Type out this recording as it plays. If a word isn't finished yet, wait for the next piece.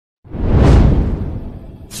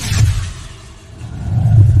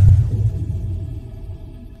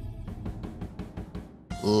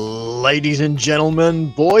Ladies and gentlemen,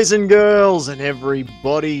 boys and girls, and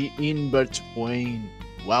everybody in between,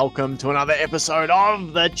 welcome to another episode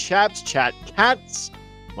of the Chaps Chat Cats.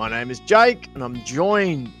 My name is Jake, and I'm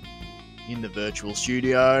joined in the virtual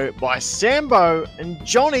studio by Sambo and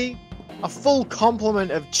Johnny, a full complement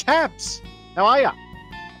of Chaps. How are ya?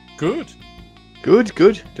 Good.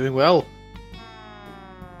 Good. Doing well.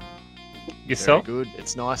 Yourself? Very good.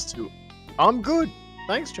 It's nice to... I'm good.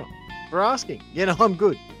 Thanks, John, for asking. I'm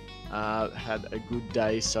good. Had a good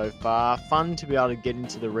day so far. Fun to be able to get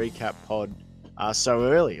into the recap pod so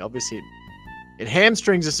early. Obviously, it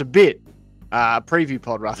hamstrings us a bit. Preview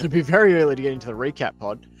pod, rather. It'd be very early to get into the recap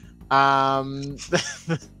pod.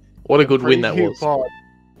 What a good win that was. Pod,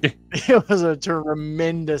 it was a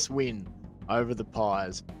tremendous win over the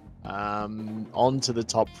Pies. On to the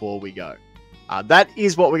top four we go. That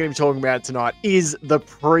is what we're going to be talking about tonight, is the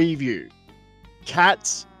preview.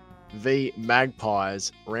 Cats v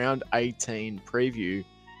Magpies round 18 preview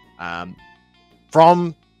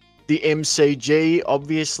from the MCG,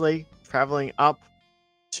 obviously traveling up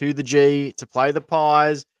to the G to play the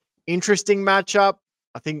Pies. Interesting matchup.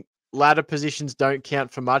 I think ladder positions don't count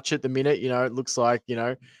for much at the minute. It looks like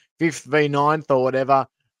 5th v 9th or whatever.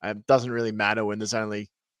 It doesn't really matter when there's only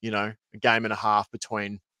a game and a half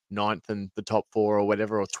between 9th and the top four or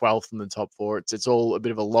whatever, or 12th and the top four. It's all a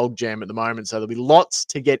bit of a logjam at the moment. So there'll be lots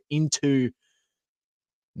to get into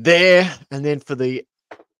there. And then for the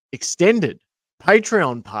extended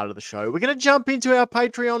Patreon part of the show, we're going to jump into our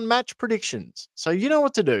Patreon match predictions. So you know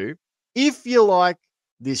what to do. If you like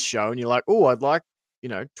this show and you're like, oh, I'd like,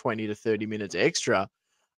 20 to 30 minutes extra,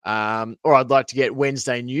 or I'd like to get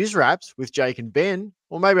Wednesday news wraps with Jake and Ben,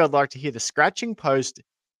 or maybe I'd like to hear the scratching post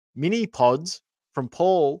mini pods from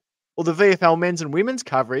Paul, or the VFL men's and women's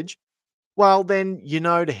coverage, well, then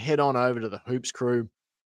to head on over to the Hoops Crew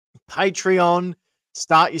Patreon,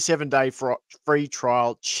 start your 7-day free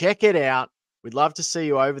trial, check it out. We'd love to see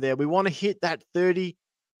you over there. We want to hit that 30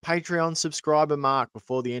 Patreon subscriber mark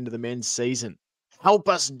before the end of the men's season. Help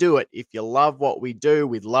us do it. If you love what we do,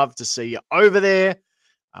 we'd love to see you over there.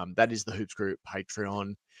 That is the Hoops Crew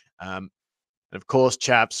Patreon. And of course,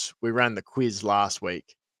 chaps, we ran the quiz last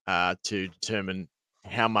week to determine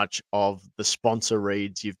how much of the sponsor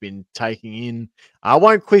reads you've been taking in. I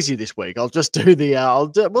won't quiz you this week. I'll just do the.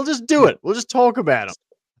 We'll just do it. We'll just talk about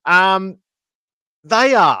them.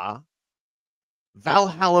 They are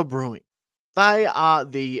Valhalla Brewing. They are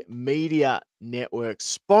the media network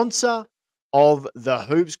sponsor of the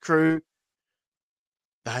Hoops Crew.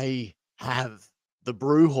 They have the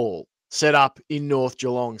brew hall set up in North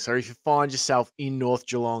Geelong. So if you find yourself in North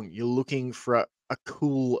Geelong, you're looking for a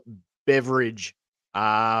cool beverage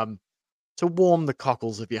to warm the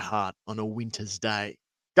cockles of your heart on a winter's day,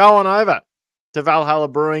 go on over to Valhalla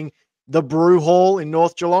Brewing, the brew hall in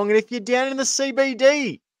North Geelong. And if you're down in the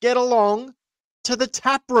CBD, get along to the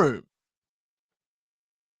tap room.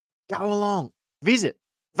 Go along, visit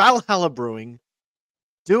Valhalla Brewing,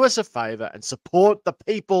 do us a favor and support the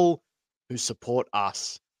people who support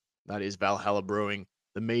us. That is Valhalla Brewing,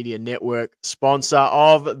 the media network sponsor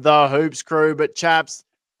of the Hoops Crew. But chaps,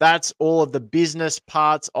 that's all of the business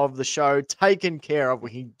parts of the show taken care of. We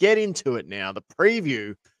can get into it now. The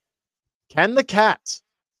preview. Can the Cats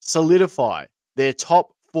solidify their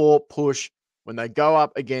top four push when they go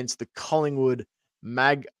up against the Collingwood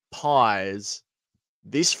Magpies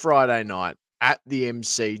this Friday night at the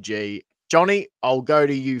MCG? Johnny, I'll go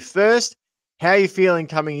to you first. How are you feeling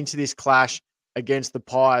coming into this clash against the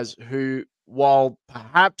Pies, who, while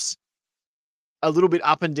perhaps a little bit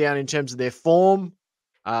up and down in terms of their form,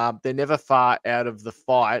 they're never far out of the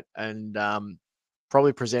fight and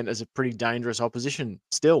probably present as a pretty dangerous opposition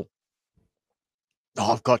still?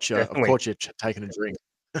 Oh, I've got you. Definitely. Of course, you're taking a drink.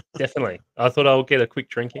 Definitely. I thought I'll get a quick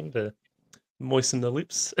drinking to moisten the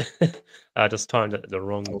lips. I just timed it at the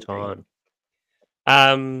wrong time.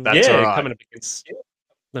 That's all right. Coming up against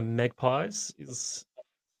the Magpies is,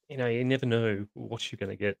 you never know what you're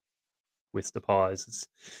going to get with the Pies.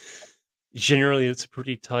 Generally, it's a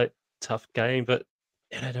pretty tough game, but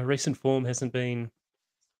the recent form hasn't been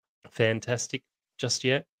fantastic just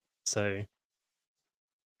yet. So,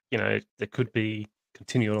 there could be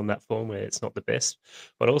continuing on that form where it's not the best,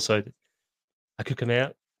 but also I could come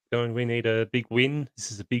out going, we need a big win.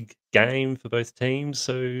 This is a big game for both teams,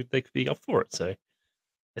 so they could be up for it. So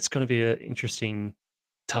it's going to be an interesting,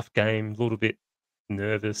 tough game, a little bit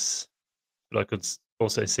nervous, but I could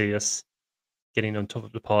also see us getting on top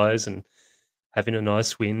of the Pies and having a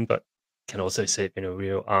nice win, but can also see it being a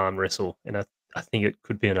real arm wrestle. And I think it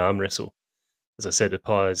could be an arm wrestle. As I said, the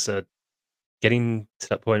Pies are getting to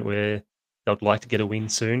that point where they'd like to get a win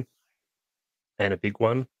soon and a big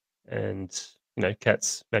one. And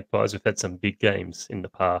Cats, Magpies have had some big games in the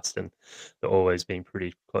past, and they've always been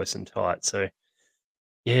pretty close and tight. So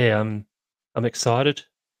yeah, I'm excited,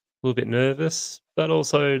 a little bit nervous, but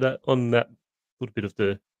also that little bit of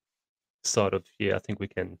the side of I think we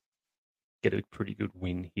can get a pretty good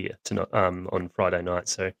win here tonight, on Friday night.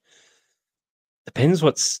 So depends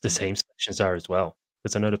what the team selections are as well,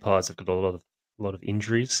 because I know the Pies have got a lot of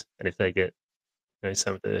injuries, and if they get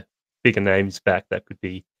some of the bigger names back, that could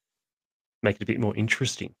make it a bit more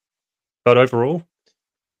interesting. But overall,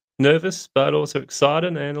 nervous, but also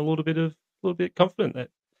excited, and a little bit confident that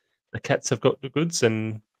the Cats have got the goods,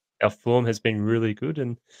 and our form has been really good,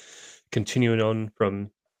 and continuing on from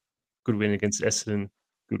good win against Essendon,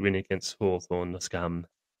 good win against Hawthorn, the Scum.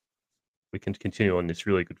 We can continue on this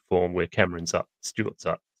really good form where Cameron's up, Stewart's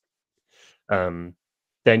up.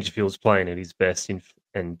 Dangerfield's playing at his best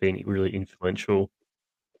and being really influential.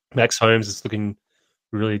 Max Holmes is looking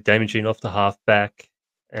really damaging off the half back,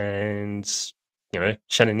 and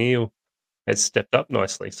Shannon Neal has stepped up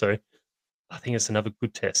nicely. So I think it's another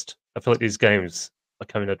good test. I feel like these games are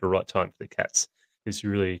coming at the right time for the Cats. It's a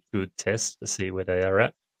really good test to see where they are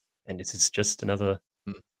at, and this is just another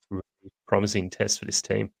really promising test for this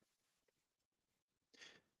team.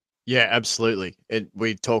 Yeah, absolutely.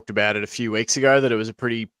 We talked about it a few weeks ago that it was a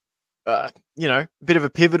pretty, bit of a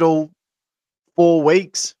pivotal 4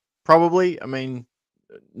 weeks, probably. I mean,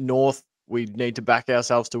 North, we need to back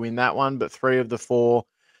ourselves to win that one, but 3 of the 4,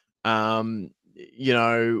 Bombers,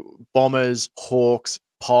 Hawks,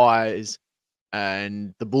 Pies,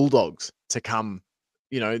 and the Bulldogs to come,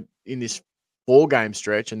 in this 4-game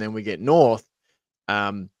stretch, and then we get North.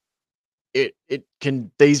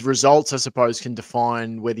 These results, I suppose, can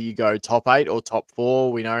define whether you go top 8 or top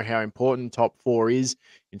 4. We know how important top 4 is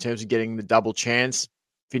in terms of getting the double chance.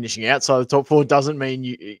 Finishing outside the top 4 doesn't mean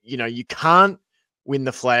you can't win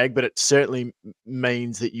the flag, but it certainly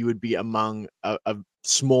means that you would be among a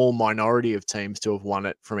small minority of teams to have won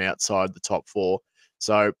it from outside the top 4.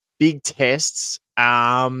 So big tests.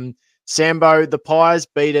 Sambo, the Pies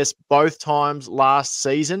beat us both times last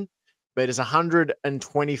season. Beat us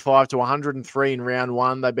 125 to 103 in round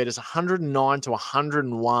 1. They beat us 109 to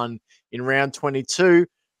 101 in round 22.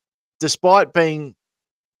 Despite being,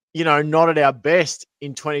 not at our best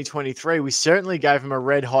in 2023, we certainly gave them a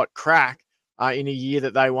red-hot crack in a year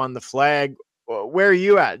that they won the flag. Where are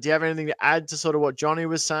you at? Do you have anything to add to sort of what Johnny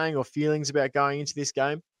was saying or feelings about going into this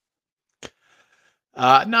game?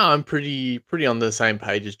 No, I'm pretty on the same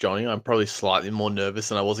page as Johnny. I'm probably slightly more nervous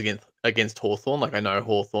than I was against Hawthorn. Like, I know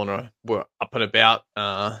Hawthorn were up and about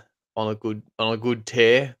on a good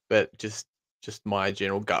tear, but just my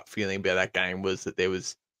general gut feeling about that game was that there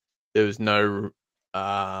was no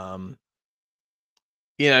no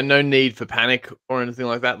need for panic or anything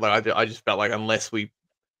like that. Like, I just felt like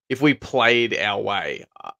if we played our way,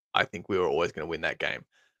 I think we were always going to win that game.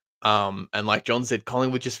 And like John said,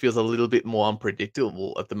 Collingwood just feels a little bit more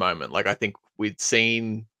unpredictable at the moment. Like, I think we'd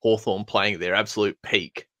seen Hawthorn playing their absolute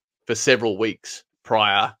peak for several weeks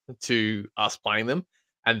prior to us playing them.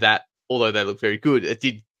 And that, although they looked very good, it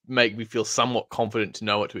did make me feel somewhat confident to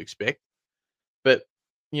know what to expect. But,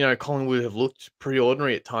 Collingwood have looked pretty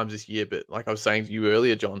ordinary at times this year. But like I was saying to you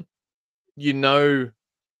earlier, John, their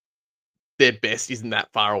best isn't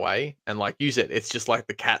that far away. And like you said, it's just like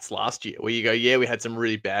the Cats last year where you go, yeah, we had some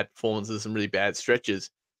really bad performances, some really bad stretches,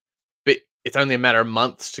 but it's only a matter of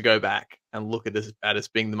months to go back and look at us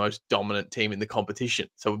being the most dominant team in the competition.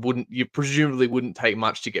 So you presumably wouldn't take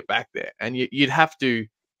much to get back there. And you'd have to,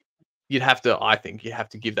 I think you have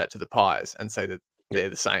to give that to the Pies and say that they're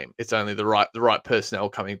the same. It's only the right personnel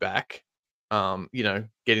coming back,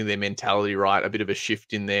 getting their mentality right, a bit of a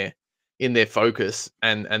shift in their focus,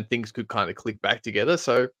 and things could kind of click back together.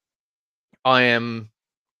 So I am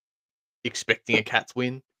expecting a Cats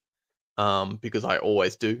win, because I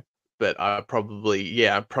always do. But I'm probably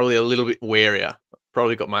a little bit warier.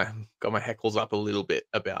 Probably got my heckles up a little bit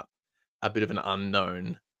about a bit of an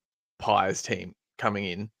unknown Pies team coming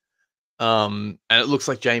in. And it looks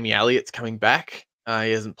like Jamie Elliott's coming back.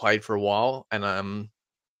 He hasn't played for a while, and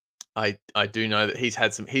I do know that he's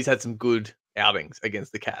had some good outings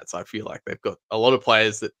against the Cats. I feel like they've got a lot of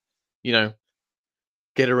players that,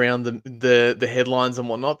 get around the headlines and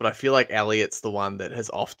whatnot, but I feel like Elliott's the one that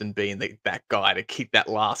has often been that guy to kick that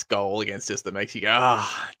last goal against us that makes you go,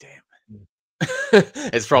 damn.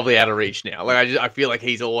 It's probably out of reach now. Like, I feel like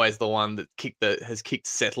he's always the one that has kicked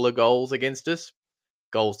settler goals against us,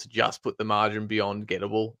 goals to just put the margin beyond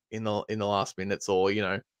gettable in the last minutes, or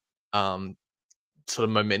sort of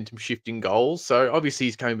momentum shifting goals. So obviously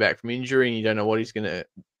he's coming back from injury and you don't know where he's going to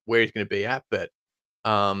be at, but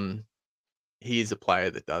he is a player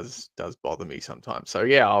that does bother me sometimes. So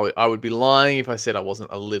yeah, I would be lying if I said I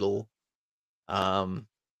wasn't a little.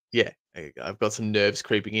 Yeah, I've got some nerves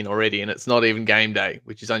creeping in already, and it's not even game day,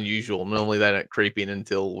 which is unusual. Normally they don't creep in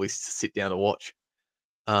until we sit down to watch.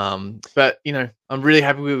 But I'm really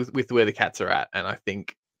happy with where the Cats are at, and I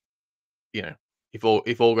think if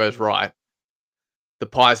all goes right, the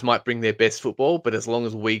Pies might bring their best football, but as long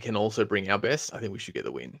as we can also bring our best, I think we should get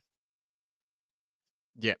the win.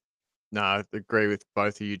 Yeah. No, I agree with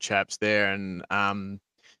both of you chaps there. And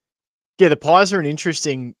yeah, the Pies are an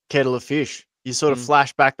interesting kettle of fish. You sort of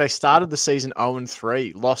flash back. They started the season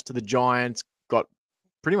 0-3, lost to the Giants, got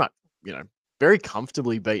pretty much, very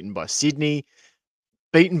comfortably beaten by Sydney,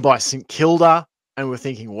 beaten by St Kilda, and we're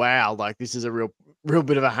thinking, wow, like this is a real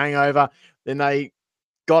bit of a hangover. Then they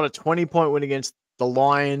got a 20-point win against the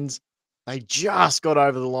Lions. They just got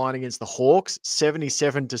over the line against the Hawks,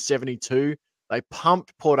 77-72. They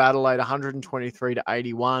pumped Port Adelaide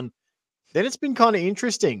 123-81. Then it's been kind of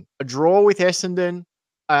interesting. A draw with Essendon,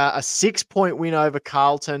 a 6-point win over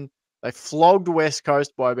Carlton. They flogged West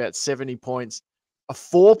Coast by about 70 points. A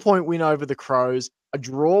 4-point win over the Crows. A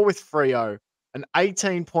draw with Freo. An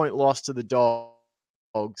 18-point loss to the Dogs.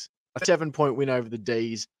 A 7-point win over the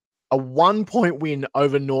D's. A 1-point win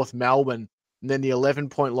over North Melbourne. And then the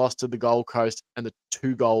 11-point loss to the Gold Coast and the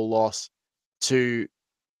 2-goal loss to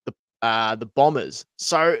the Bombers.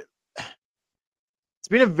 So it's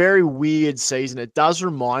been a very weird season. It does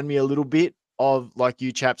remind me a little bit of, like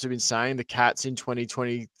you chaps have been saying, the Cats in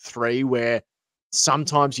 2023, where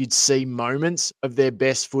sometimes you'd see moments of their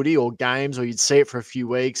best footy or games, or you'd see it for a few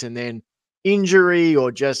weeks and then injury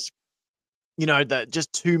or just, that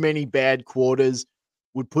just too many bad quarters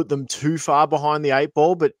would put them too far behind the 8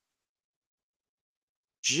 ball. But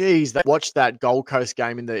geez, they watched that Gold Coast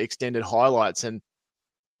game in the extended highlights, and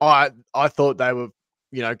I thought they were,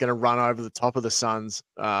 going to run over the top of the Suns,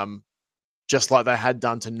 just like they had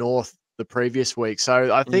done to North the previous week.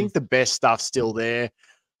 So I think the best stuff's still there.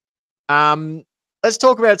 Let's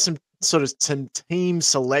talk about some sort of team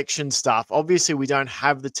selection stuff. Obviously, we don't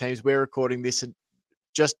have the teams. We're recording this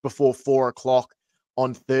just before 4:00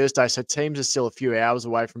 on Thursday, so teams are still a few hours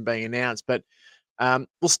away from being announced. But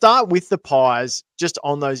we'll start with the Pies, just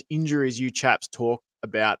on those injuries you chaps talk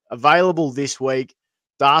about. Available this week,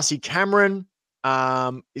 Darcy Cameron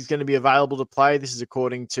is going to be available to play. This is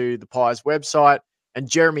according to the Pies website. And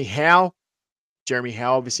Jeremy Howe,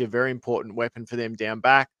 obviously a very important weapon for them down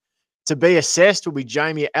back. To be assessed will be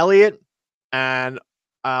Jamie Elliott and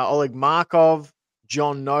Oleg Markov,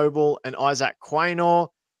 John Noble, and Isaac Quaynor.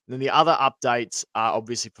 And then the other updates are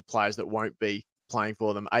obviously for players that won't be playing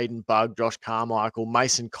for them. Aiden Bugg, Josh Carmichael,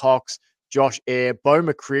 Mason Cox, Josh Eyre, Bo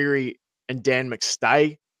McCreary, and Dan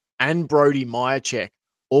McStay, and Brody Myercheck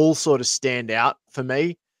all sort of stand out for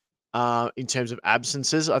me in terms of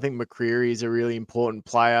absences. I think McCreary is a really important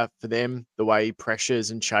player for them, the way he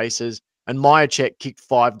pressures and chases. And Myercheck kicked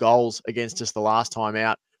 5 goals against us the last time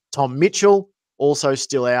out. Tom Mitchell also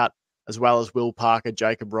still out, as well as Will Parker,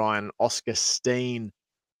 Jacob Ryan, and Oscar Steen.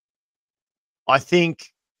 I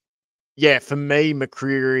think, for me,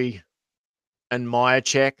 McCreary and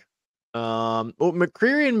Myercheck.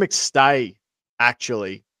 McCreary and McStay,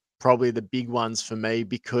 actually, probably the big ones for me,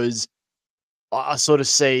 because I sort of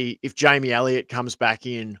see if Jamie Elliott comes back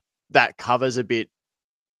in, that covers a bit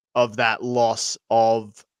of that loss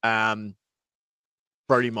of Brody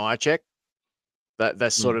Myercheck.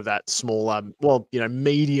 That's sort of that smaller,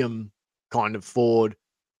 medium kind of forward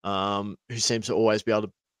who seems to always be able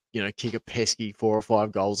to, kick a pesky 4 or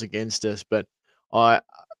 5 goals against us. But I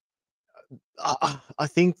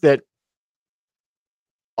think that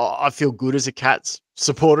I feel good as a Cats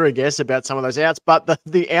supporter, I guess, about some of those outs. But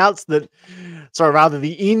the outs the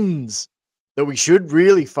ins that we should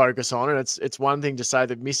really focus on, and it's one thing to say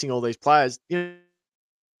that missing all these players, they're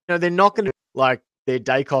not going to, like, they're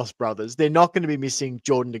Dacos brothers. They're not going to be missing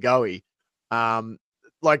Jordan DeGoey.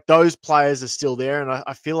 Like, those players are still there, and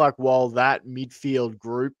I feel like while that midfield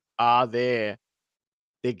group are there,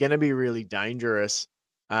 they're going to be really dangerous.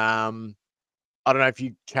 I don't know if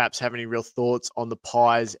you chaps have any real thoughts on the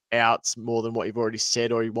Pies outs more than what you've already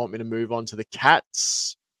said, or you want me to move on to the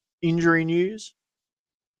Cats injury news?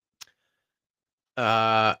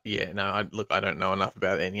 I don't know enough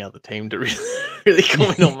about any other team to really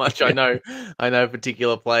comment on much. I know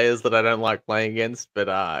particular players that I don't like playing against, but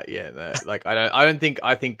I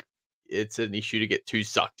think it's an issue to get too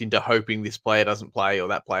sucked into hoping this player doesn't play or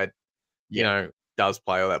that player, does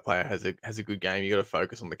play or that player has a good game. You got to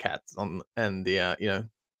focus on the Cats and the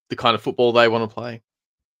the kind of football they want to play.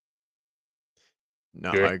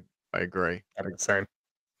 No, Good. I agree. I'm the same.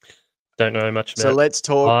 Don't know much about So let's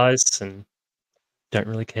talk. Pies and don't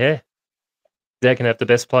really care. They can have the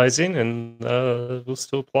best players in, and we'll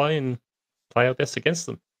still play and play our best against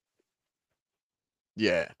them.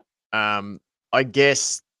 Yeah. I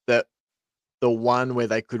guess that the one where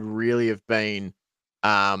they could really have been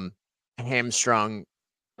hamstrung,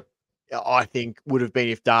 I think, would have been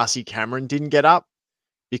if Darcy Cameron didn't get up,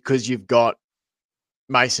 because you've got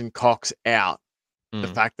Mason Cox out. The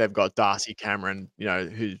fact they've got Darcy Cameron,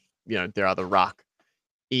 who's their other ruck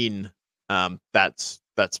in, that's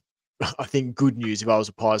I think good news. If I was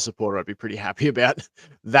a Pies supporter, I'd be pretty happy about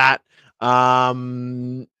that. All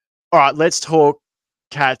right, let's talk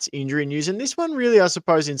Cats injury news, and this one really, I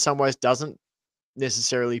suppose, in some ways doesn't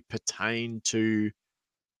necessarily pertain to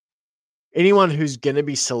anyone who's going to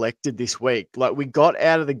be selected this week. Like, we got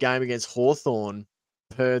out of the game against Hawthorn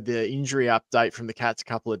per the injury update from the Cats a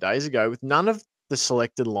couple of days ago with none of the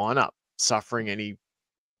selected lineup suffering any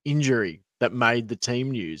injury that made the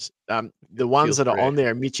team news. The ones that are on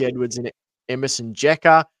there are Mitch Edwards and Emerson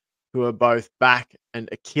Jecker, who are both back and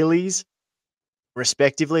Achilles,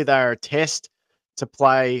 respectively. They are a test to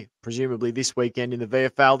play, presumably this weekend in the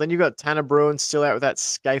VFL. Then you've got Tanner Bruin still out with that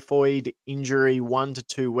scaphoid injury, 1 to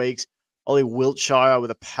 2 weeks. Ollie Wiltshire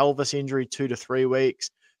with a pelvis injury, 2 to 3 weeks.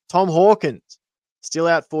 Tom Hawkins still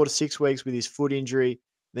out 4 to 6 weeks with his foot injury.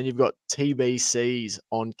 Then you've got TBCs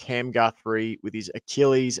on Cam Guthrie with his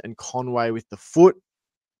Achilles and Conway with the foot.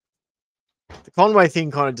 The Conway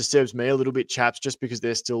thing kind of disturbs me a little bit, chaps, just because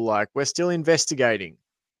they're still like, we're still investigating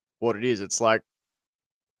what it is. It's like,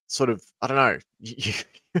 sort of, I don't know.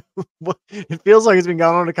 It feels like it's been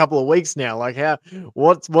going on a couple of weeks now. Like,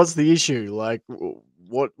 what's the issue? Like,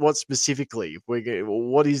 what specifically?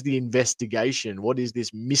 What is the investigation? What is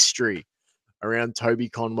this mystery around Toby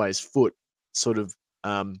Conway's foot? Sort of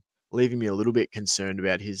leaving me a little bit concerned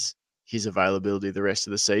about his availability the rest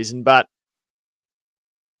of the season. But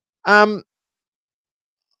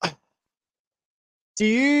do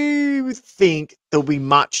you think there'll be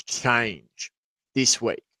much change this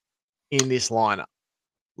week in this lineup?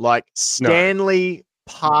 Like Stanley,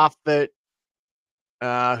 Parfitt,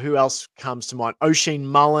 who else comes to mind? O'Sheen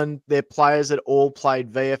Mullen. They're players that all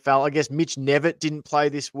played VFL. I guess Mitch Nevitt didn't play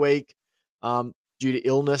this week due to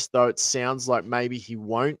illness, though it sounds like maybe he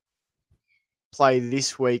won't play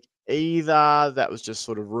this week either. That was just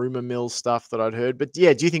sort of rumor mill stuff that I'd heard. But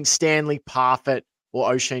yeah, do you think Stanley, Parfitt,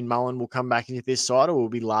 or O'Sheen Mullen will come back into this side, or will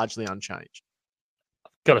be largely unchanged?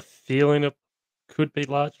 I've got a feeling it could be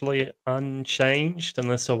largely unchanged,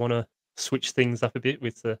 unless I want to switch things up a bit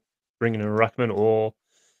with bringing in a ruckman, or,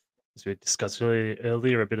 as we discussed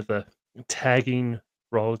earlier, a bit of a tagging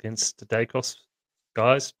role against the Dacos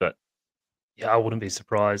guys. But yeah, I wouldn't be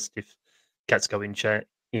surprised if Cats go in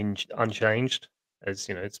unchanged, as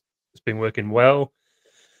it's been working well,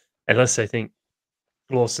 unless they think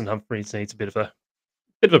Lawson Humphreys needs a bit of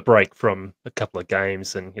a break from a couple of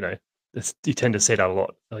games. And you tend to see that a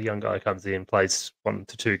lot. A young guy comes in, plays 1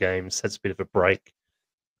 to 2 games, has a bit of a break,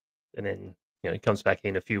 and then he comes back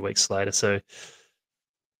in a few weeks later. So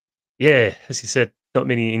yeah, as you said, not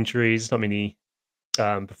many injuries, not many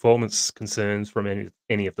performance concerns from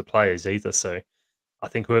any of the players either. So I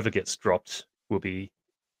think whoever gets dropped will be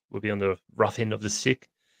on the rough end of the stick.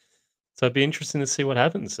 So it'd be interesting to see what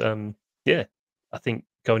happens. Yeah, I think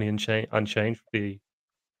going in unchanged would be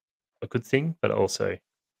a good thing, but also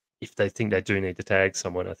if they think they do need to tag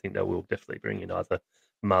someone, I think they will definitely bring in either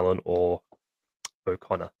Mullen or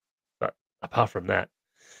O'Connor. But apart from that,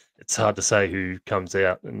 it's hard to say who comes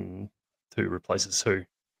out and who replaces who.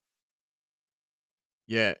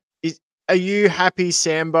 Yeah. Are you happy,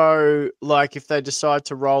 Sambo, like if they decide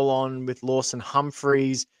to roll on with Lawson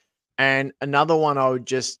Humphreys? And another one I would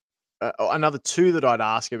just, another two that I'd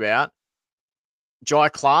ask about, Jai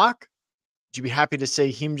Clark, would you be happy to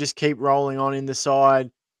see him just keep rolling on in the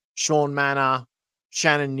side? Sean Manor,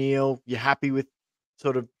 Shannon Neal, you happy with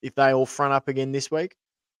sort of if they all front up again this week?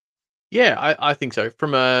 Yeah, I think so.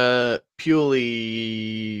 From a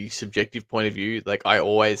purely subjective point of view, like I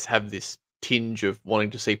always have this tinge of wanting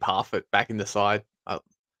to see Parfitt back in the side. I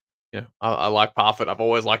like Parfitt. I've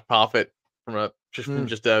always liked Parfitt from a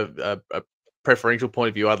preferential point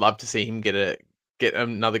of view. I'd love to see him get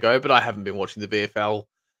another go, but I haven't been watching the VFL.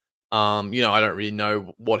 I don't really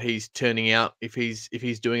know what he's turning out if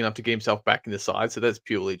he's doing enough to get himself back in the side. So that's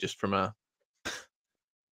purely just from a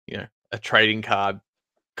trading card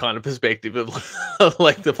kind of perspective of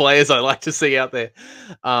like the players I like to see out there.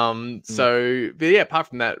 So, but yeah, apart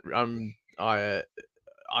from that,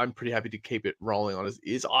 I'm pretty happy to keep it rolling on as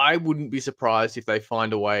is. I wouldn't be surprised if they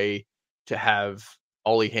find a way to have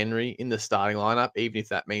Ollie Henry in the starting lineup, even if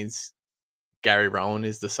that means Gary Rowan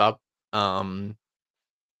is the sub.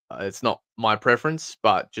 It's not my preference,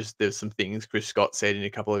 but just there's some things Chris Scott said in a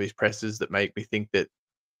couple of his presses that make me think that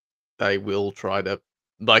they will try to,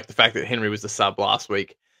 like the fact that Henry was the sub last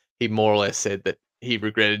week. He more or less said that he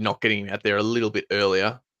regretted not getting him out there a little bit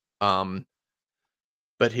earlier. But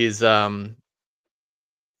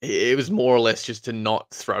it was more or less just to not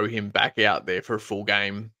throw him back out there for a full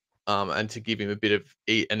game, and to give him a bit of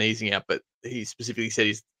an easing out. But he specifically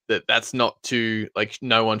said that's not to, like,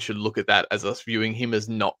 no one should look at that as us viewing him as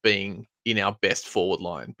not being in our best forward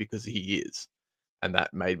line, because he is. And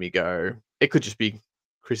that made me go, it could just be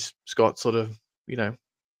Chris Scott sort of,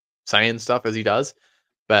 saying stuff as he does.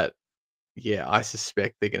 But yeah, I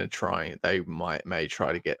suspect they're going to try. They may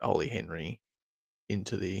try to get Ollie Henry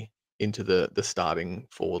into the starting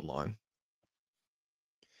forward line.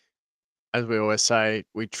 As we always say,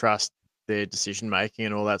 we trust their decision making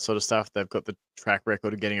and all that sort of stuff. They've got the track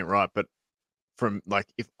record of getting it right. But from, like,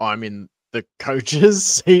 if I'm in the coach's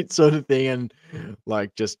seat sort of thing, and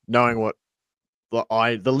like just knowing what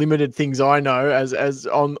the limited things I know as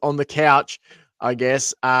on the couch, I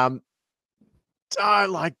guess. Like,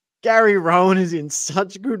 Gary Rowan is in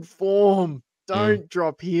such good form. Don't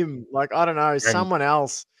drop him. Like, I don't know, someone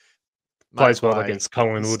else plays well against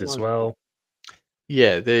Collingwood as well.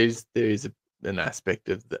 Yeah, there is an aspect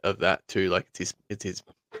of that too. Like, it's his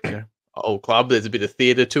old club. There's a bit of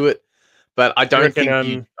theatre to it, but I don't think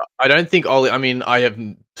Ollie. I mean, I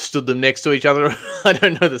haven't stood them next to each other. I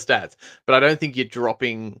don't know the stats, but I don't think you're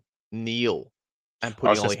dropping Neil and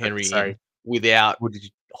putting Ollie Henry in without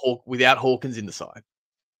Hawkins in the side.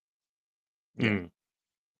 Yeah.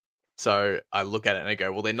 So I look at it and I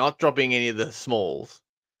go, well, they're not dropping any of the smalls,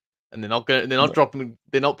 and they're not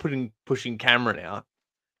pushing Cameron out.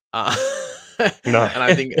 No. And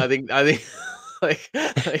I think like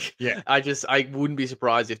yeah, I wouldn't be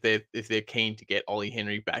surprised if they're keen to get Ollie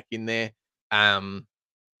Henry back in there. And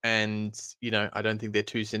I don't think they're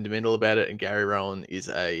too sentimental about it. And Gary Rowan is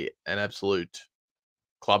an absolute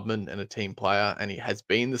clubman and a team player, and he has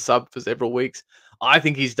been the sub for several weeks. I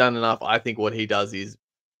think he's done enough. I think what he does is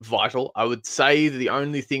vital. I would say the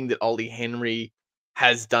only thing that Ollie Henry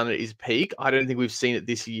has done at his peak, I don't think we've seen it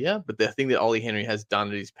this year, but the thing that Ollie Henry has done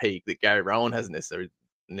at his peak that Gary Rowan hasn't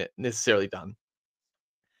necessarily done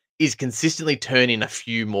is consistently turn in a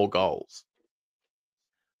few more goals.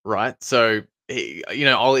 Right? So,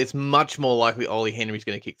 it's much more likely Ollie Henry's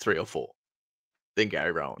going to kick 3 or 4 than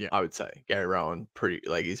Gary Rowan. Yeah. I would say Gary Rowan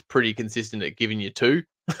is pretty consistent at giving you 2.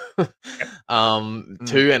 2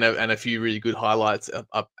 and a few really good highlights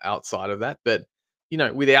up outside of that. But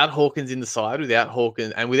without Hawkins in the side, without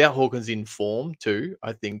Hawkins in form too,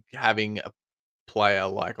 I think having a player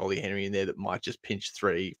like Ollie Henry in there that might just pinch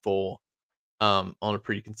 3, 4 on a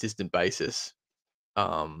pretty consistent basis,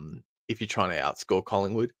 if you're trying to outscore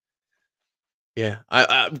Collingwood. Yeah,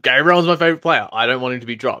 Gary Rowan's my favorite player. I don't want him to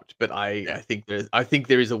be dropped, but I think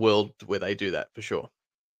there is a world where they do that for sure.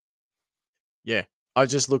 Yeah. I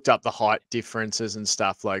just looked up the height differences and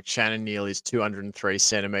stuff. Like, Shannon Neal is 203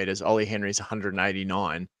 centimeters. Ollie Henry's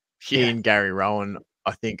 189. Yeah. He and Gary Rowan,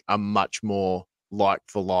 I think, are much more like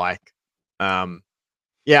for like. I know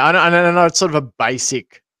it's sort of a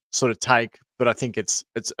basic sort of take, but I think it's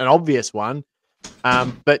an obvious one.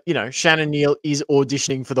 But Shannon Neal is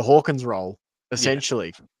auditioning for the Hawkins role,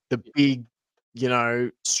 essentially. Yeah. The big,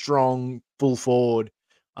 strong full forward.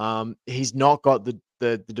 He's not got the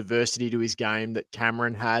diversity to his game that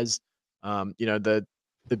Cameron has. The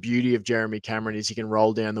beauty of Jeremy Cameron is he can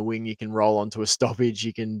roll down the wing, you can roll onto a stoppage,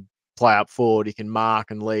 you can play up forward, he can mark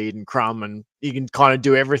and lead and crumb, and you can kind of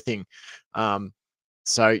do everything.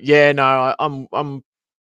 So yeah, no,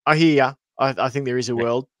 I hear ya. I think there is a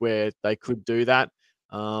world where they could do that.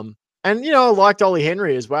 And I liked Ollie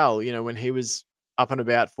Henry as well. When he was up and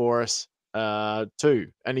about for us too,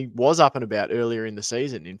 and he was up and about earlier in the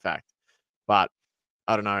season, in fact. But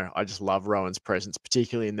I don't know. I just love Rowan's presence,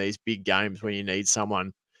 particularly in these big games when you need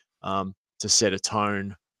someone to set a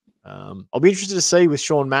tone. I'll be interested to see with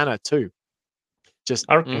Sean Manor too. Just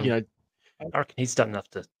I reckon he's done enough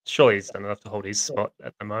to. Surely he's done enough to hold his spot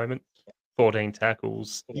at the moment. 14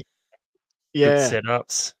 tackles. Yeah. Good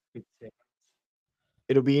setups.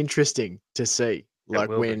 It'll be interesting to see, like,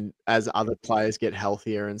 as other players get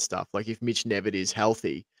healthier and stuff. Like, if Mitch Nevitt is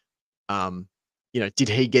healthy, did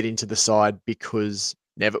he get into the side because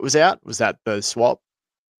Nevitt was out? Was that the swap?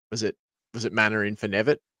 Was it Manor in for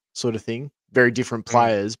Nevitt sort of thing? Very different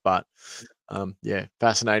players, but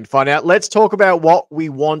fascinating to find out. Let's talk about what we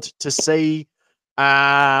want to see.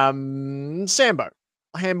 Sambo,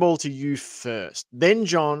 I'll handball to you first, then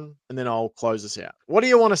John, and then I'll close us out. What do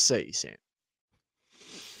you want to see, Sam?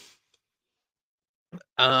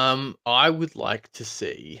 I would like to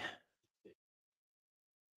see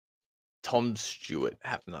Tom Stewart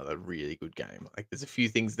have another really good game. Like there's a few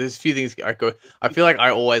things I feel like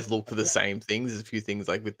I always look for the same things. There's a few things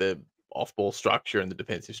like with the off-ball structure and the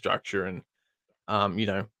defensive structure and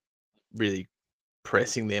really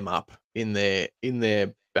pressing them up in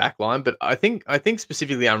their back line. But I think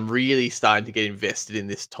specifically I'm really starting to get invested in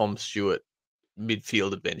this Tom Stewart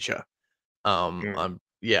midfield adventure. I'm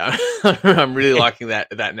I'm really liking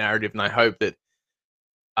that narrative, and I hope that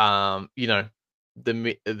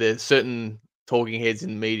the certain talking heads in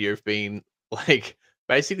the media have been like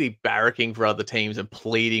basically barracking for other teams and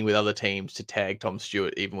pleading with other teams to tag Tom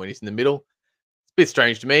Stewart even when he's in the middle. It's a bit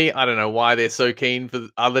strange to me. I don't know why they're so keen for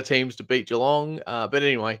other teams to beat Geelong, but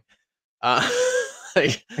anyway,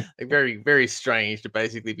 like very, very strange to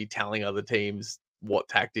basically be telling other teams what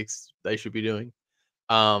tactics they should be doing.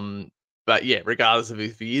 But yeah, regardless of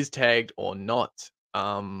if he is tagged or not,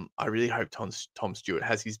 I really hope Tom Stewart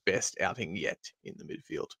has his best outing yet in the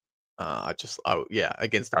midfield.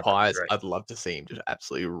 Against the Pies, I'd love to see him just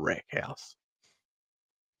absolutely wreck house.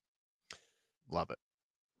 Love it.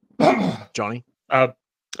 Johnny? I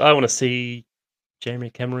want to see Jeremy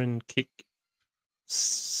Cameron kick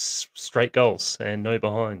straight goals and no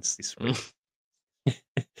behinds this week.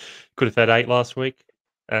 Could have had 8 last week.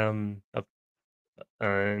 And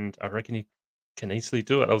I reckon he can easily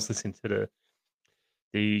do it. I was listening to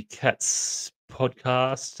the Cats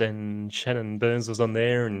podcast, and Shannon Burns was on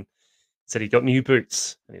there and said he got new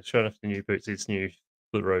boots, and he was showing off the new boots, his new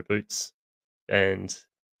Fluoro boots, and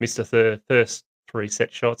missed the first 3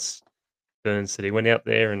 set shots. Burns said he went out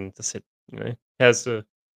there and just said, how's the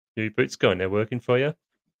new boots going? They're working for you?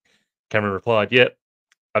 Cameron replied, yep,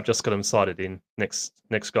 I've just got them sighted in. Next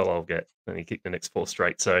goal I'll get. And he kicked the next 4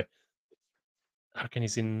 straight. So I reckon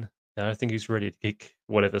he's in. I think he's ready to kick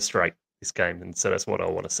whatever straight this game. And so that's what I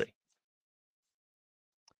want to see.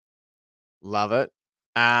 Love it.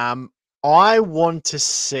 I want to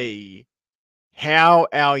see how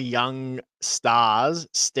our young stars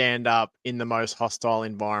stand up in the most hostile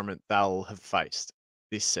environment they'll have faced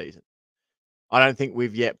this season. I don't think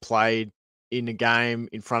we've yet played in a game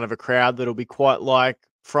in front of a crowd that'll be quite like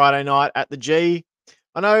Friday night at the G.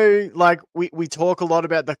 I know, like, we talk a lot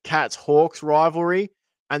about the Cats-Hawks rivalry,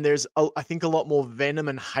 and there's, I think, a lot more venom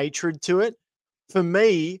and hatred to it. For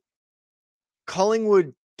me,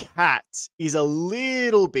 Collingwood Cats is a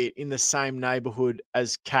little bit in the same neighborhood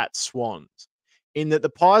as Cats Swans, in that the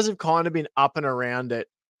Pies have kind of been up and around it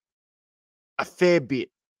a fair bit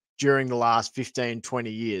during the last 15,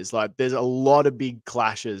 20 years. Like, there's a lot of big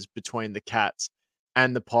clashes between the Cats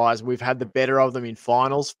and the Pies. We've had the better of them in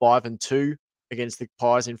finals, 5-2 against the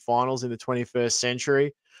Pies in finals in the 21st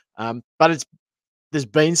century. But there's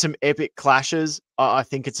been some epic clashes. I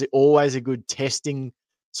think it's always a good testing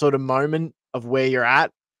sort of moment of where you're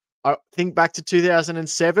at. I think back to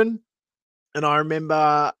 2007, and I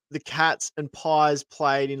remember the Cats and Pies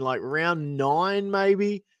played in like round 9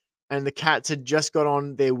 maybe, and the Cats had just got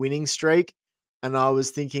on their winning streak. And I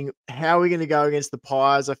was thinking, how are we going to go against the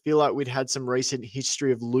Pies? I feel like we'd had some recent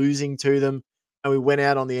history of losing to them, and we went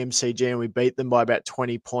out on the MCG and we beat them by about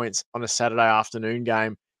 20 points on a Saturday afternoon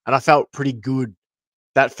game. And I felt pretty good.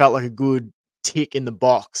 That felt like a good tick in the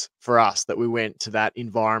box for us that we went to that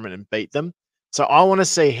environment and beat them. So I want to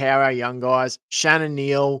see how our young guys, Shannon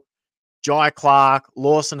Neal, Jai Clark,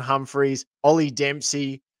 Lawson Humphreys, Ollie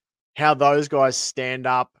Dempsey, how those guys stand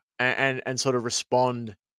up and sort of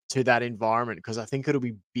respond to that environment, because I think it'll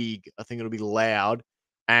be big. I think it'll be loud,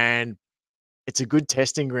 and it's a good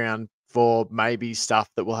testing ground for maybe stuff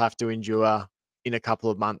that we'll have to endure in a couple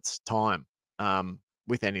of months' time,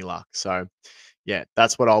 with any luck. So, yeah,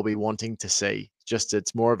 that's what I'll be wanting to see. Just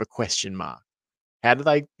it's more of a question mark. How do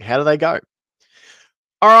they go?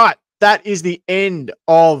 All right, that is the end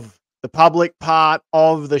of the public part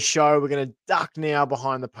of the show. We're going to duck now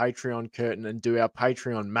behind the Patreon curtain and do our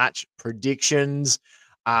Patreon match predictions.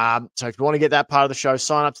 So if you want to get that part of the show,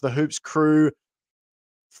 sign up to the Hoops Crew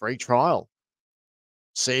free trial.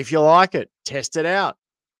 See if you like it. Test it out.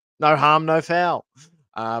 No harm, no foul.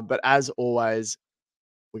 But as always,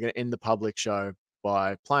 we're going to end the public show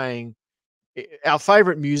by playing our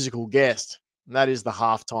favorite musical guest, and that is the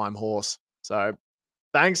halftime horse. So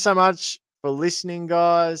thanks so much for listening,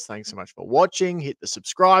 guys. Thanks so much for watching. Hit the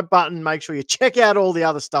subscribe button. Make sure you check out all the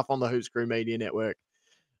other stuff on the Hoops Crew Media Network.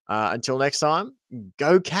 Until next time,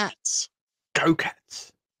 go Cats. Go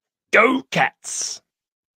Cats. Go Cats.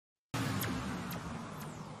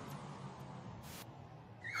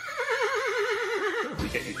 We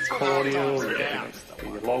get your cordial,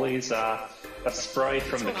 your lollies. a spray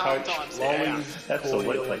from the coach, lollies,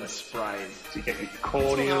 absolutely. Sprays. So you get your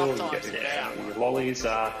cordial, you get your lollies,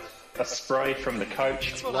 a spray from the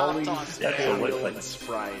coach, lollies, absolutely.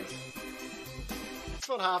 Sprays. That's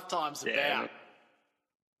what halftime's about.